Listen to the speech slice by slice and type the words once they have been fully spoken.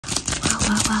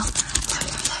You,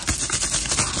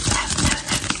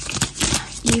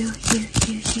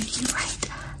 right.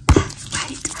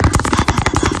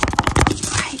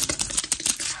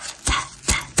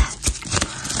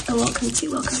 And welcome to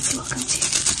another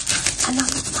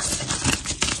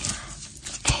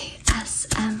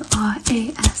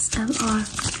ASMR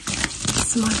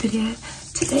video.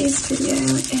 Today's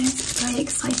video is very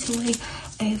excitingly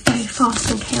a very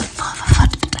fast and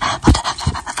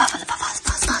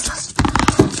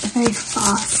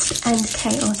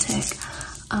chaotic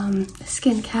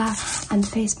skincare and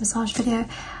face massage video.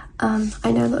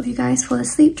 I know a lot of you guys fall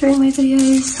asleep during my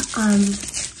videos,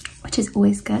 which is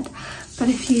always good, but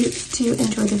if you do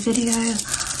enjoy the video,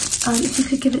 if you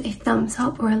could give it a thumbs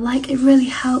up or a like, it really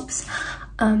helps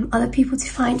other people to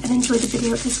find and enjoy the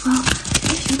video as well.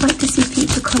 If you'd like to see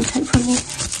future content from me,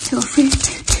 feel free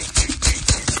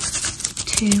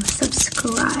to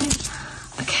subscribe.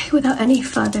 Okay, without any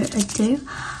further ado,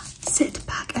 sit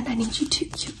back and I need you to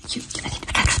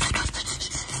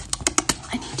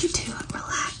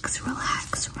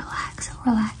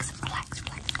relax,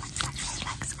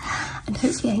 and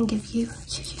hopefully I can give you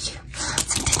some tingles.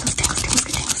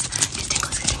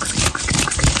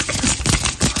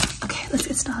 Okay, let's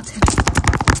get started.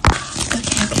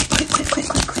 Okay,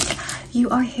 quick. You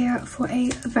are here for a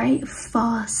very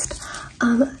fast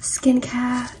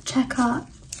skincare checkup,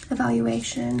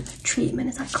 evaluation, treatment.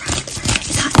 Is that correct? Is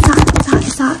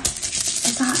that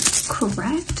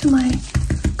correct? Am I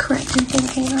correct in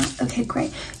thinking that? Okay,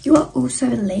 great. You are also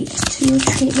late to your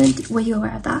treatment. Were you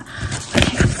aware of that?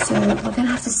 Okay, so we're gonna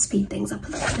have to speed things up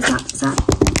a little bit. Is that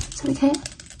okay?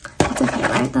 That's okay,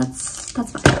 right? That's fine.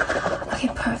 Okay,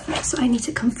 perfect. So I need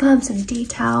to confirm some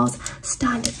details.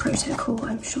 Standard protocol,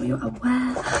 I'm sure you're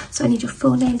aware. So I need your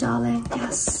full name, darling.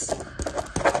 Yes.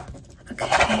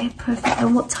 Okay, perfect.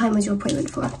 And what time was your appointment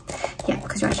for? Yeah,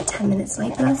 because you're actually 10 minutes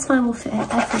late, but that's fine. We'll fit in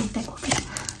everything.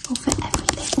 We'll fit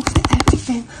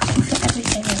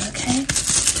everything in, okay?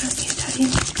 Trust me.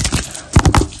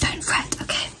 Don't fret,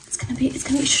 okay? It's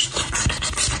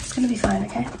gonna be fine,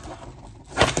 okay?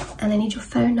 And I need your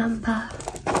phone number.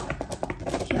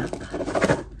 Yep.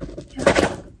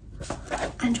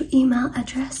 And your email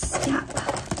address. Yep.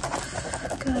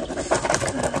 Good.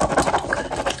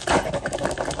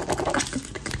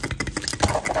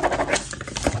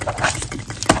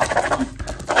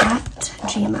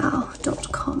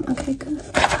 gmail.com. Okay, good.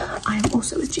 I am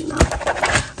also with Gmail.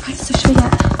 Right, so shall we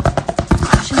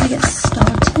get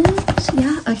started?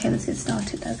 Yeah? Okay, let's get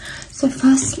started then. So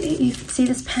firstly, you can see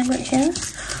this pen right here.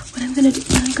 What I'm gonna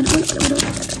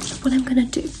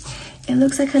do, it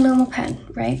looks like a normal pen,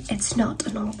 right? It's not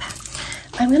a normal pen.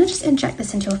 I'm gonna just inject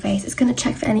this into your face. It's gonna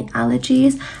check for any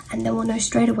allergies, and then we'll know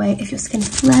straight away if your skin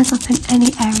flares up in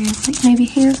any areas, like maybe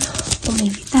here, or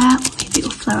maybe there, or maybe it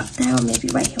will flare up there, or maybe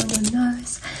right here on your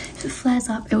nose. If it flares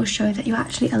up, it will show that you're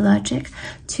actually allergic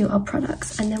to our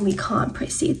products, and then we can't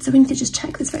proceed. So we need to just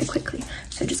check this very quickly.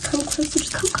 So just come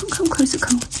closer,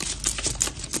 come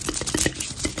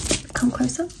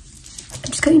closer. I'm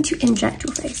just going to inject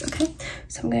your face, okay?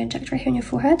 So I'm going to inject right here on your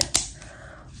forehead.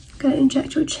 I'm going to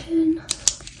inject your chin. I'm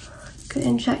going to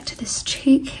inject this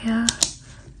cheek here.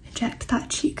 Inject that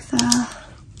cheek there.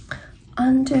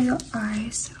 Under your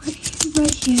eyes,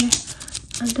 right here.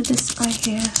 Under this eye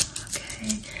here.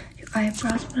 Okay. Your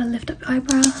eyebrows. I'm going to lift up your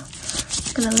eyebrow.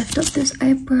 I'm going to lift up this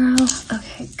eyebrow.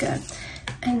 Okay, good.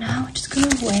 And now we're just going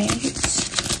to wait.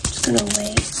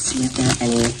 See if there are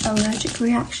any allergic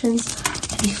reactions.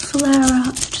 Any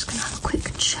flare-ups. Just gonna have a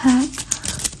quick check.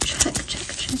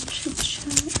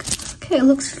 Okay, it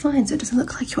looks fine, so it doesn't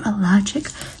look like you're allergic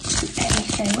to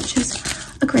anything, which is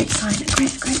a great sign, a great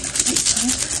sign.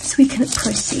 So we can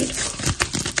proceed.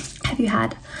 Have you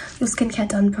had your skincare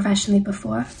done professionally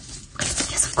before?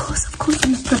 Yes, of course,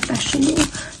 I'm a professional.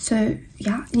 So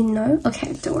yeah, you know.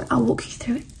 Okay, don't worry, I'll walk you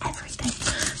through everything.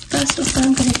 First off, what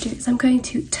I'm gonna do is I'm going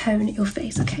to tone your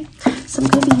face, okay? So I'm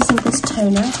gonna be using this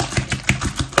toner.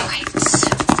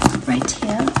 Right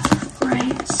here.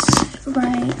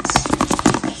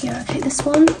 Okay, this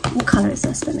one, what color is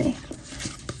this for me?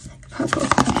 Purple.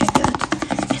 Okay, good.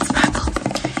 It's purple.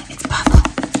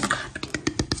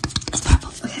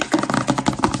 Okay,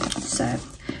 good. So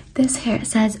this here, it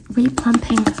says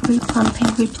replumping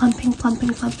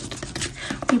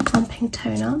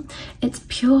toner. It's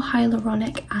pure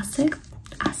hyaluronic acid,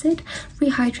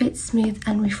 rehydrates, smooth,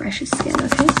 and refreshes skin,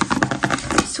 okay?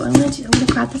 So what I'm gonna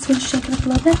grab this, I'm gonna shake it up a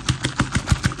little bit.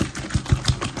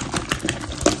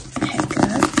 Okay,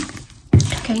 good.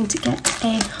 I'm going to get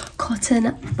a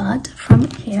cotton bud from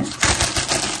here.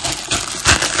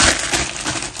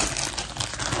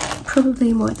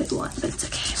 Probably more than one, but it's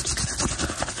okay. I'm just gonna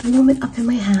warm it up in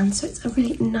my hand so it's a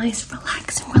really nice,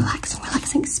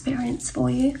 relaxing experience for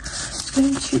you. I'm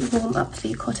going to warm up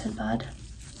the cotton bud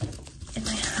in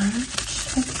my hand,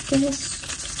 just like this,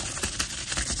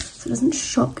 so it doesn't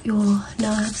shock your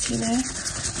nerves, you know.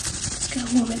 Just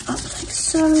gonna warm it up like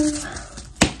so.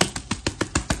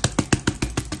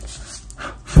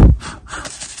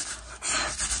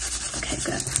 Okay,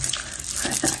 good,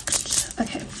 perfect.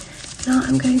 Okay, now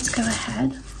I'm going to go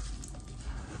ahead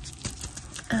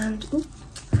and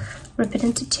rip it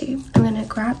into two. I'm going to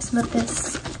grab some of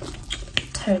this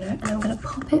toner and I'm going to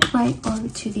pop it right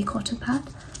onto the cotton pad,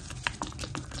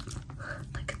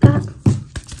 like that.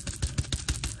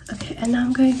 Okay, and now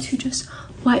I'm going to just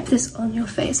wipe this on your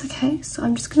face, okay? So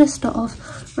I'm just going to start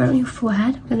off right on your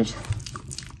forehead. I'm going to just...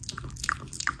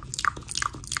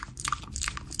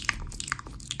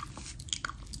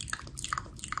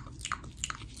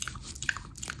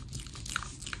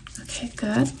 Okay,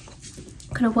 good.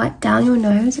 I'm going to wipe down your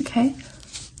nose, okay?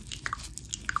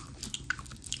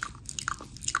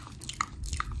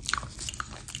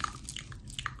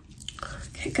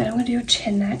 Okay, good. I'm going to do your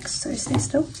chin next, so stay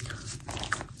still.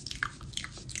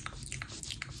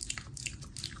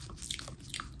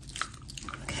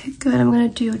 Okay, good. I'm going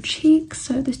to do your cheeks,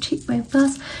 so this cheekbone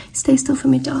first. Stay still for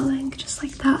me, darling, just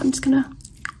like that. I'm just going to...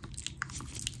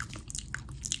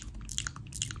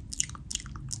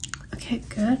 Okay,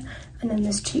 good. And then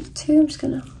this cheek too, I'm just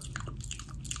gonna...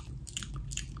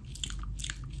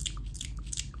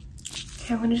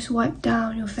 Okay, I'm gonna just wipe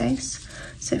down your face.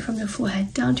 So from your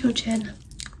forehead down to your chin.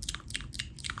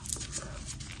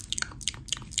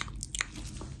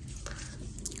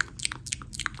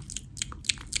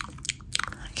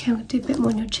 Okay, I'm gonna do a bit more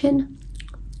on your chin.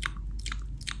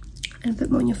 And a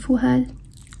bit more on your forehead.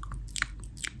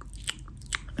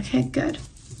 Okay, good.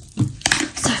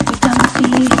 So we've done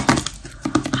the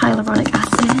hyaluronic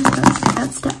acid.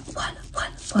 That's step one.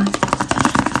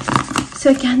 So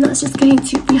again, that's just going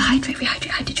to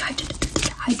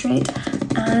hydrate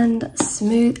and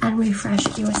smooth and refresh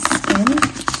your skin.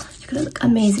 You're gonna look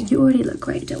amazing. You already look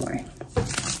great, don't worry.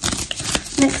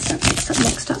 Next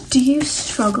up. Do you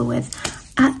struggle with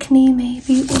acne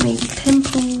maybe, or maybe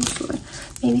pimples, or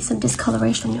maybe some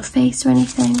discoloration on your face or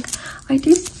anything? I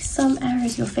do see some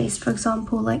areas of your face, for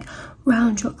example, like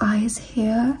around your eyes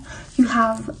here, you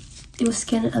have your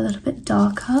skin a little bit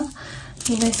darker,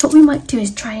 you know. So what we might do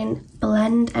is try and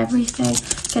blend everything,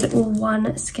 get it all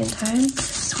one skin tone.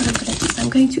 So what I'm going to do is I'm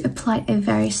going to apply a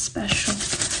very special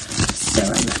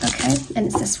serum, okay? And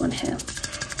it's this one here.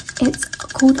 It's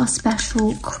called our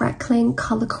special crackling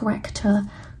color corrector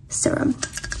serum.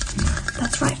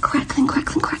 That's right, crackling color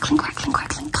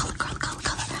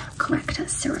corrector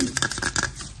serum.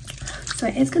 So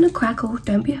it is going to crackle,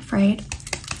 don't be afraid.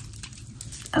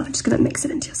 I'm just going to mix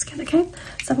it into your skin, okay?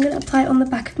 So I'm going to apply it on the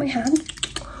back of my hand.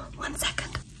 1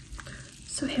 second.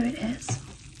 So here it is.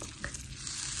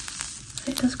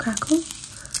 It does crackle.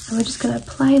 And we're just going to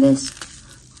apply this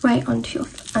right onto your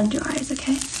under your eyes,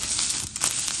 okay?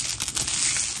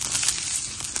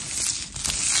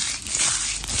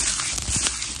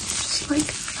 Just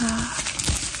like that.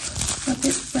 Rub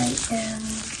it right in.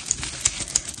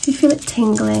 If you feel it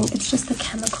tingling, it's just the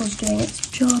chemicals doing its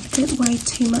job. Don't worry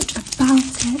too much about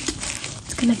it.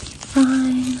 It's gonna be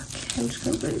fine. Okay, I'm just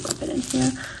gonna really rub it in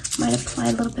here. Might apply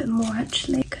a little bit more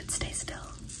actually. Good, stay still.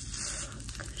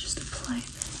 I'm gonna just apply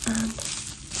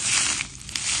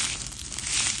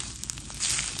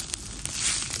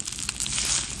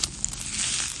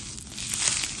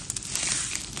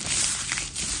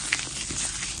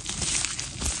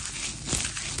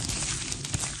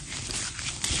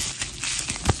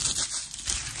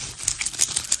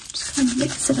and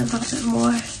mix it a little bit more,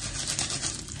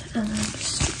 and then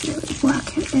just really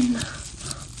work it in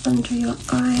under your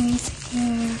eyes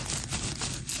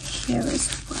here as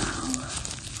well.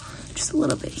 Just a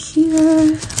little bit here, a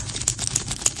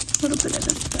little bit of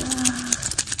it there,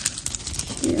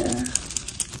 here.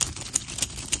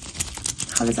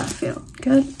 How does that feel?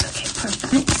 Good? Okay,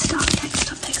 perfect. Next up.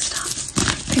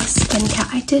 Okay, skincare.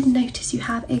 I did notice you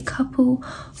have a couple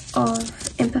of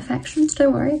imperfections.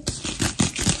 Don't worry.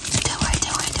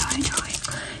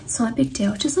 It's not a big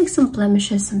deal, just like some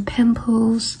blemishes, some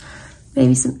pimples,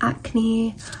 maybe some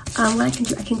acne. What I can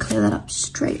do, I can clear that up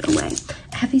straight away.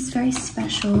 I have these very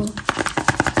special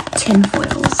tin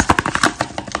foils.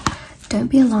 Don't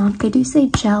be alarmed, they do say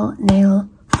gel nail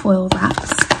foil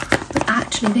wraps, but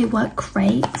actually they work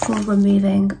great for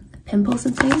removing pimples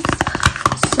and things.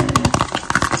 So,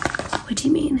 what do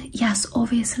you mean? Yes,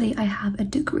 obviously I have a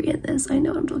degree in this, I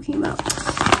know what I'm talking about,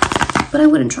 but I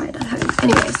wouldn't try it at home.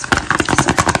 Anyways,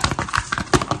 so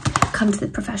come to the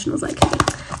professionals like me.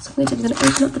 So I'm gonna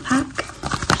open up the pack. I'm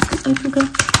just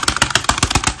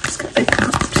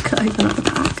gonna open up the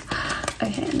pack.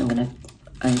 Okay, and I'm gonna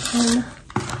open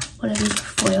one of these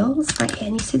foils right here,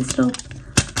 and you see this little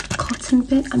cotton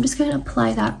bit. I'm just going to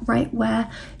apply that right where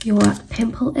your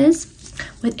pimple is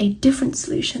with a different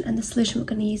solution, and the solution we're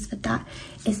going to use for that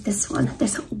is this one,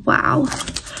 this Wow,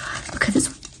 because it's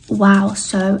Wow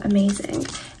so amazing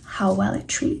how well it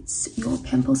treats your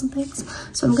pimples and things.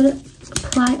 So I'm going to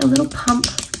apply a little pump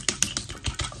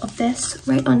of this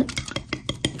right on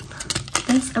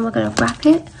this, and we're going to wrap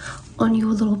it on your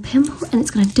little pimple, and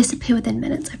it's going to disappear within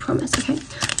minutes, I promise. Okay,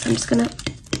 so I'm just gonna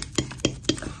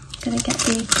get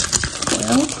the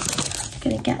foil, I'm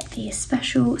gonna get the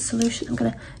special solution. I'm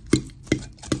gonna,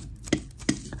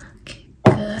 okay,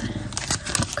 good.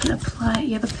 I'm gonna apply,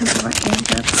 you have a pimple right here, I'm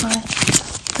gonna apply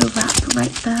the wrap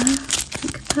right there,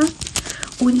 like that.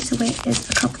 All we need to wait is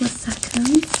a couple of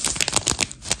seconds.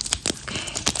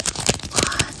 Okay, 1,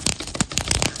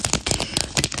 2,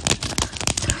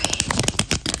 3,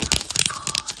 4,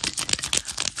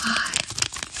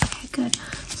 5. Okay, good.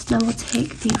 So now we'll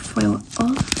take the foil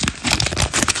off.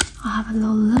 I'll have a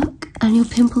little look, and your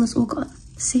pimple is all gone.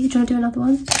 See, do you want to do another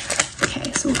one?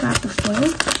 Okay, so we'll grab the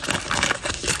foil.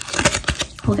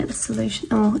 We'll get the solution.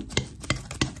 Oh,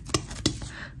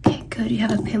 okay, good. You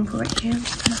have a pimple right here. I'm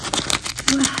just gonna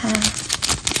go ahead,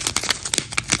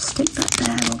 stick that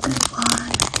there. And we'll go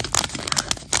 1,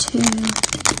 2,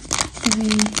 3,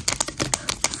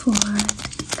 4.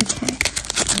 Okay,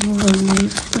 and we'll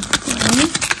remove the foil.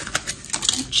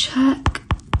 Check.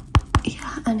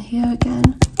 Yeah, and here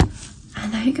again.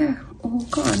 And there you go, all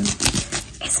gone.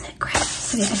 Isn't it great?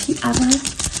 So yeah, if you ever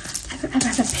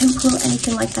have a pimple or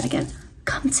anything like that again,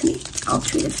 come to me. I'll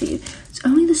treat it for you. It's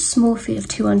only the small fee of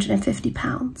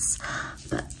 £250,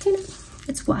 but you know,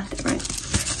 it's worth it, right?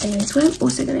 Anyways, what I'm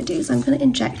also gonna do is I'm gonna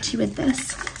inject you with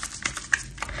this.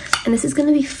 And this is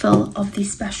gonna be full of the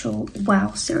special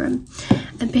Wow serum.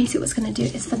 And basically what's gonna do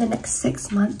is for the next 6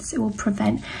 months, it will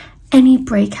prevent any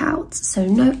breakouts, so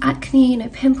no acne, no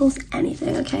pimples,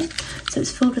 anything. Okay, so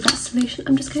it's filled with that solution.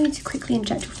 I'm just going to quickly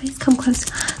inject your face. Come closer,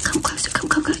 come closer,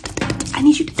 come. I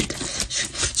need you to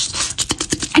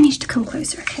come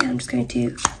closer. Okay, I'm just going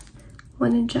to do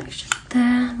 1 injection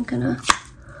there. I'm gonna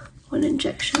 1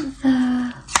 injection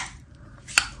there,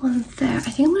 1 there. I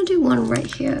think I'm gonna do 1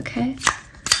 right here. Okay,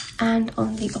 and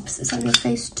on the opposite side of your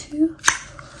face too.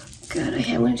 Good.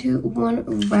 Okay, I'm gonna do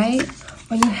 1 right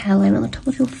on your hairline on the top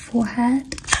of your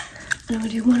forehead, and I'm gonna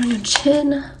do 1 on your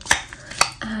chin,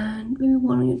 and maybe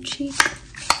 1 on your cheek,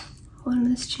 1 on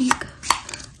this cheek,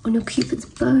 on your cupid's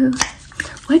bow.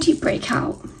 Why do you break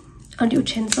out? Under your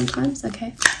chin sometimes.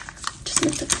 Okay, just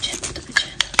lift up the chin, lift up the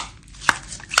chin.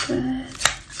 Good,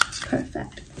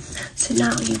 perfect. So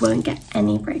now you won't get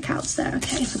any breakouts there.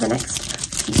 Okay, for the next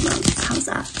few months. How's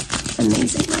that?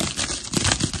 Amazing, right?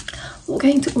 What we're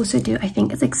going to also do, I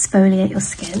think, is exfoliate your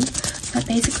skin. That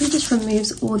basically just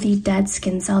removes all the dead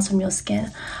skin cells from your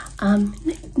skin.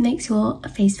 Makes your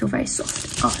face feel very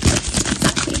soft afterwards.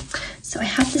 Exactly. So I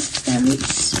have this very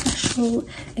special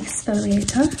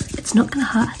exfoliator. It's not gonna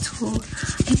hurt at all.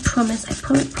 I promise. I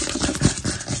promise.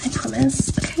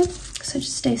 Okay. So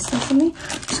just stay still for me. I'm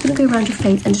just gonna go around your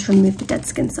face and just remove the dead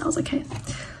skin cells. Okay.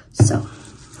 So I'm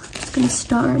just gonna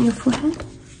start on your forehead.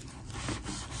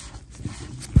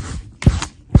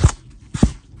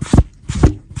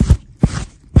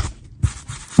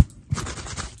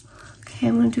 Okay,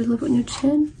 I'm going to do a little bit on your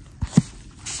chin.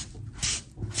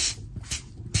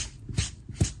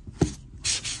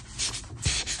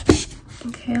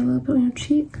 Okay, a little bit on your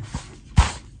cheek.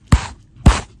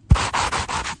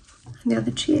 And the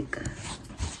other cheek.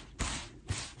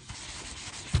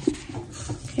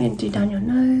 Okay, and do down your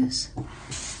nose.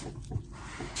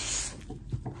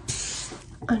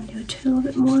 Under your chin a little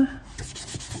bit more.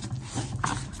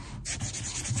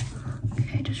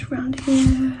 Okay, just round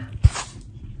here.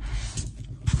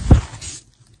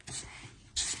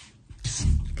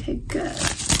 Okay, good.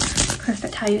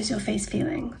 Perfect. How is your face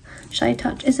feeling? Should I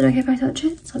touch? Is it okay if I touch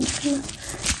it? So I'm just gonna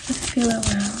feel around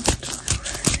the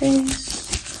face.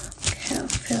 Okay,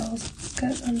 it feels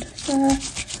good under there.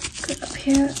 Good up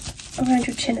here. Around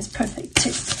your chin is perfect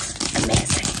too.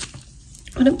 Amazing.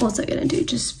 What I'm also gonna do,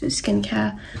 just for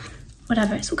skincare,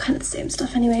 whatever, it's all kind of the same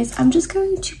stuff anyways. I'm just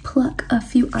going to pluck a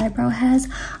few eyebrow hairs.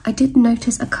 I did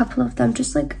notice a couple of them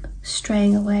just like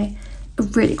straying away. A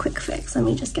really quick fix. Let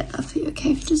me just get that for you,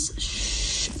 okay? Just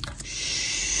shh,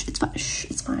 shh. It's fine. Shh,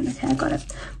 it's fine. Okay, I got it.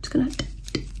 I'm just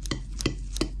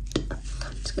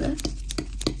gonna.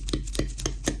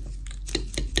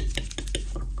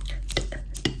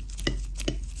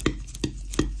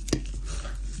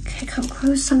 Okay, come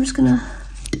close. So I'm just gonna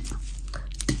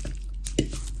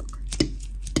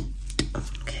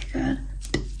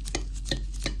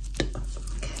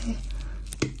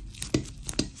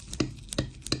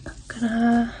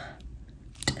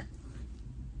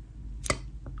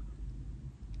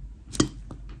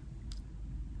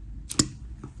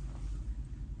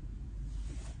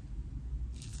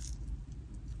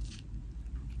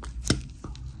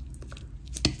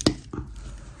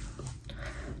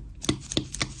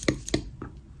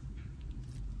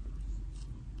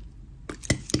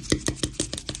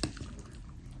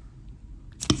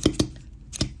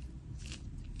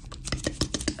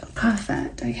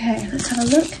Perfect. Okay, let's have a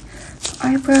look.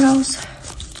 Eyebrows.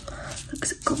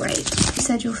 Looks great. You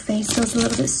said your face feels a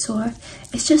little bit sore.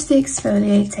 It's just the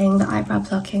exfoliating, the eyebrow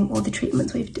plucking, all the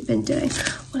treatments we've been doing.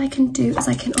 What I can do is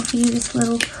I can offer you this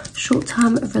little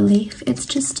short-term relief. It's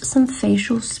just some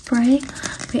facial spray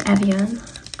by Evian.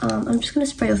 I'm just going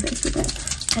to spray your face with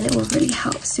it, and it will really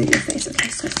help soothe your face. Okay,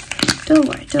 so don't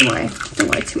worry too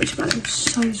much about it. I'm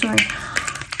so sorry.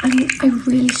 I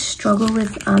really struggle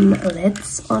with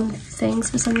lids on things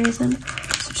for some reason.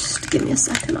 So just give me a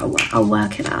second. I'll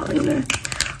work it out. You know,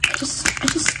 I just.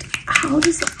 How do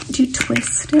you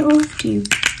twist it off? Do you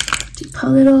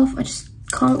pull it off? I just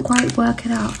can't quite work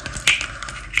it out.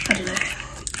 I don't know.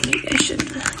 Maybe I should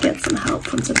get some help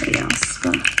from somebody else,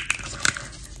 but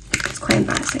it's quite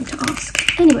embarrassing to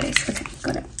ask. Anyways, okay,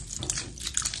 got it. I'm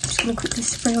just gonna quickly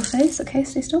spray your face. Okay,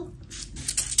 stay still.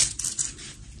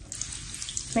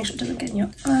 Make sure it doesn't get in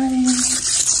your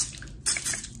eyes.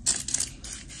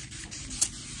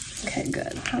 Okay,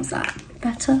 good. How's that?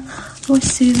 Better? More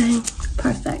soothing?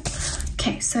 Perfect.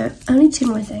 Okay, so only two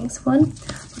more things. One,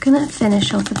 we're gonna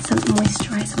finish off with some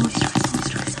moisturizer.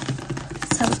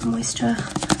 Some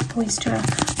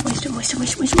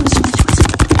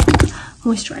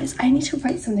moisturize. I need to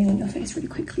write something on your face really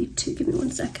quickly too. Give me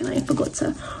 1 second. I forgot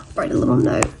to write a little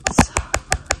note.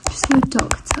 Just from a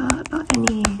doctor about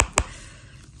any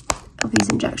of these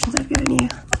injections I've given you.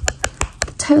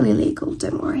 They're totally legal,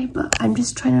 don't worry, but I'm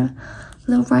just trying to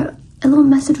write a little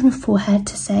message on your forehead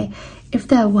to say, if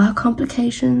there were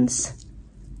complications,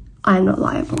 I'm not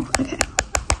liable. Okay,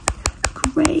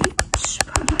 great,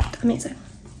 perfect, amazing.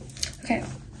 Okay,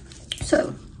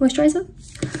 so moisturizer.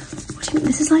 What do you mean?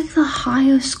 This is like the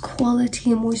highest quality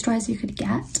moisturizer you could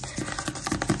get.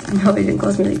 No, it didn't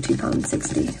cost me like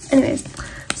 £2.60. Anyways,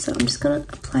 so I'm just gonna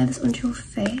apply this onto your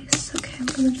face. Okay, I'm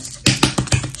gonna just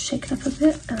shake it up a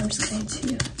bit, and I'm just going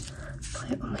to apply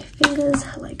it on my fingers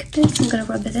like this. I'm gonna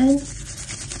rub it in, and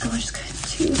we're just going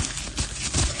to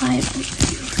apply it onto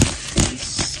your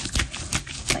face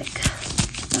like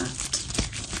that.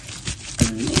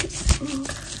 Amazing.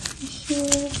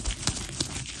 Here.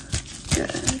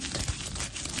 Good.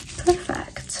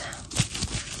 Perfect.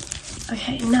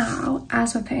 Okay, now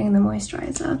as we're putting the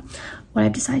moisturizer, what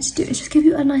I've decided to do is just give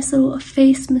you a nice little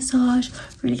face massage,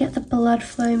 really get the blood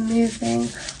flow moving.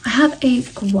 I have a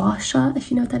gua sha, if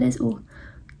you know what that is, or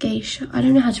geisha. I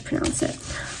don't know how to pronounce it.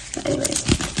 But anyways,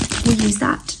 we'll use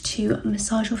that to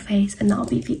massage your face, and that'll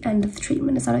be the end of the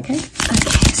treatment. Is that okay? Okay,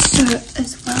 so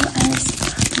as well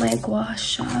as my gua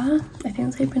sha, I think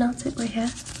that's how you pronounce it right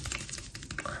here,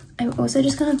 I'm also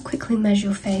just gonna quickly measure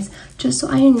your face just so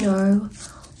I know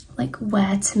like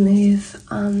where to move.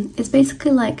 It's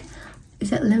basically like,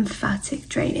 is it lymphatic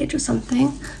drainage or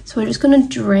something? So we're just gonna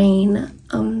drain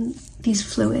these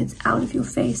fluids out of your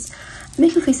face,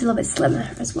 make your face a little bit slimmer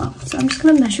as well. So I'm just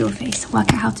gonna measure your face,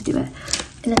 work out how to do it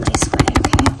in a nice way,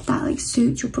 okay? That like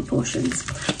suits your proportions.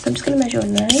 So I'm just gonna measure your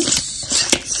nose.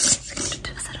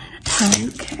 10,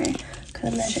 okay.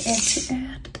 Gonna measure ear to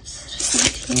ear.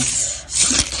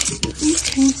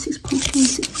 6.2,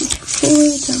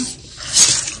 6.4, down.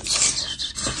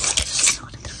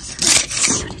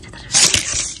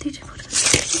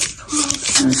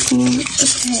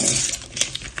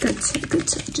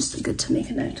 Okay, good to make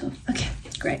a note of. Okay,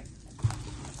 great.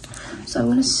 So I'm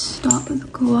gonna start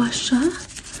with gua sha.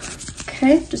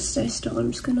 Okay, just stay still.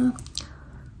 I'm just gonna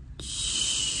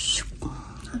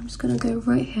go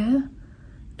right here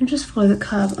and just follow the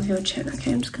curve of your chin.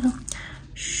 Okay, I'm just gonna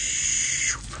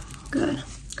good.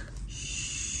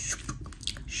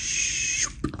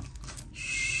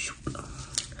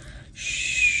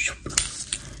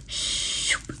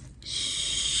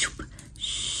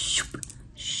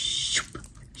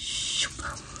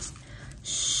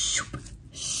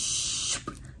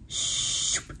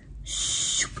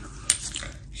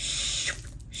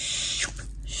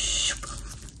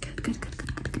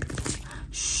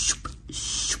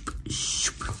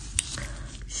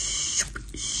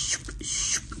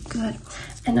 Good.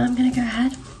 And now I'm gonna go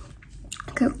ahead,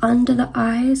 go under the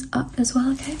eyes, up as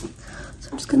well, okay?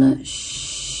 So I'm just gonna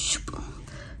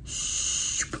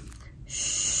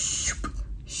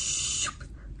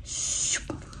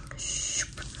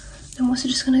I'm also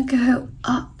just gonna go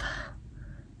up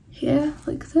here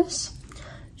like this.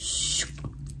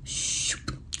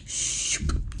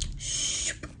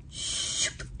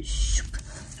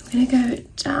 I'm gonna go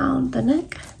down the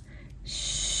neck.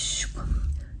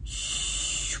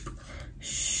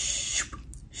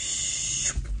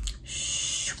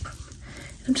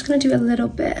 I'm just gonna do a little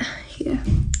bit here.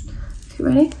 Okay,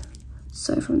 ready?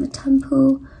 So from the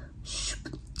temple,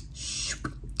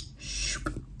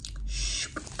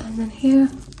 and then here,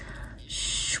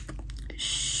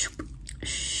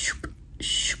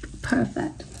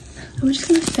 perfect. And we're just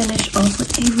going to finish off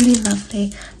with a really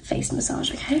lovely face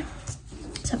massage, okay?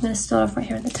 So I'm going to start off right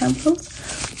here at the temples.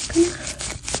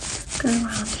 Go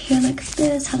around here like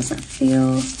this. How does that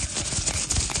feel?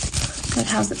 Good.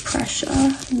 How's the pressure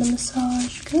in the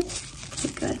massage? Good. Okay,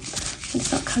 good. I'm going to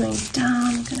start coming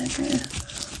down. I'm going to go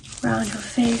around your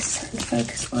face and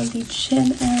focus on the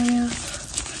chin area.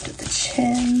 Under the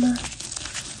chin.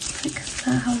 Like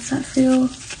that. How does that feel?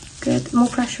 Good. More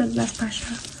pressure, less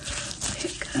pressure. Okay,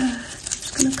 good. I'm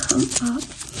just going to come up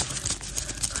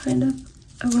kind of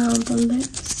around the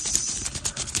lips.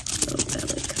 A little bit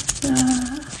like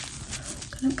that.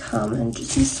 I'm going to come and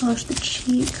just massage the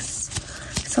cheeks.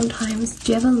 Sometimes,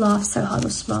 do you ever laugh so hard or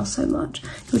smile so much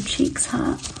your cheeks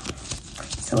hurt?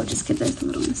 So we'll just give those a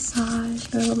little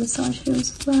massage. A little massage here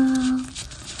as well.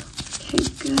 Okay,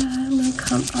 good. I'm going to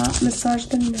come up, massage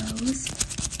the nose.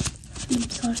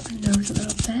 Massage the nose a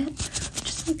little bit.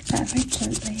 Just like that, very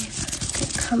gently. Okay,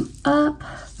 come up.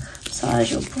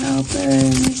 Massage your brow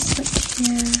bones. Like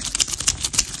here.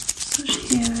 Massage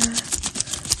here.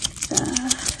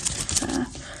 There.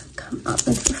 Come up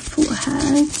into the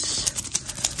forehead.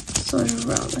 Massage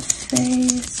around the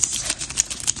face.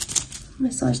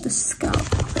 Massage the scalp a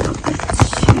little bit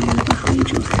too, behind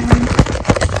your head.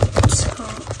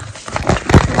 Top.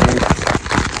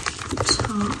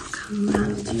 Come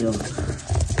around your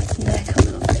neck a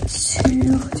little bit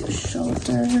too. With your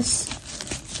shoulders.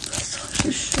 Massage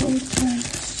your shoulders.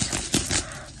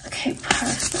 Okay,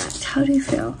 perfect. How do you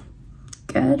feel?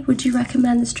 Good. Would you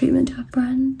recommend this treatment to a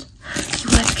friend? You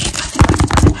would. Okay,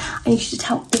 perfect. I need you to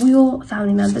tell all your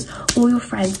family members, all your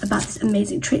friends about this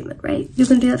amazing treatment, right? You're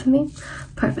going to do that for me?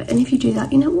 Perfect. And if you do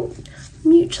that, you know, we'll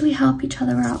mutually help each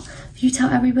other out. You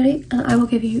tell everybody, and I will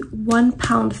give you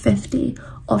 £1.50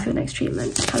 off your next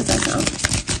treatment. How does that sound?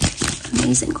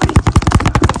 Amazing, great.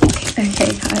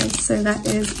 Okay, guys, so that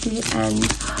is the end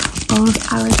of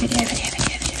our video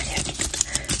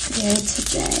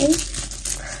today.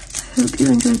 I hope you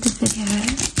enjoyed the video.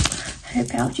 I hope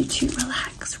it helped you to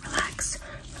relax,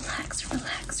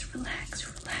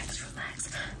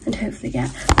 and hopefully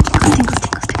get tingles.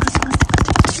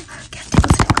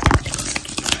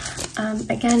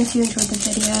 Again, if you enjoyed the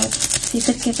video, if you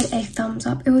could give it a thumbs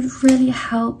up, it would really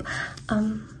help.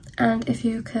 And if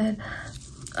you could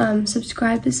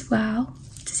subscribe as well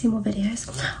to see more videos.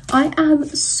 I am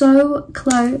so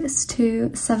close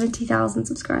to 70,000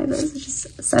 subscribers, which is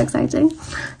so exciting.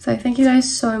 So thank you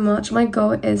guys so much. My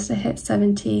goal is to hit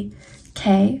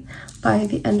 70k by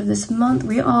the end of this month.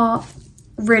 We are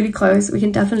really close. We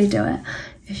can definitely do it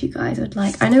if you guys would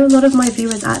like. I know a lot of my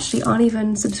viewers actually aren't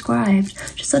even subscribed,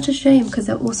 which is such a shame because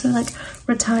they're also like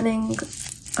returning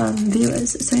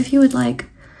viewers. So if you would like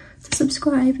to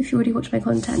subscribe, if you already watch my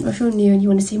content, or if you're new and you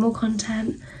want to see more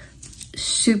content,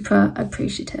 super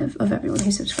appreciative of everyone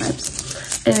who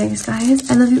subscribes. Anyways guys,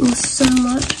 I love you all so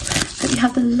much. Hope you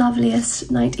have the loveliest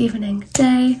night, evening,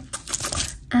 day,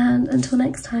 and until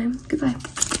next time, goodbye.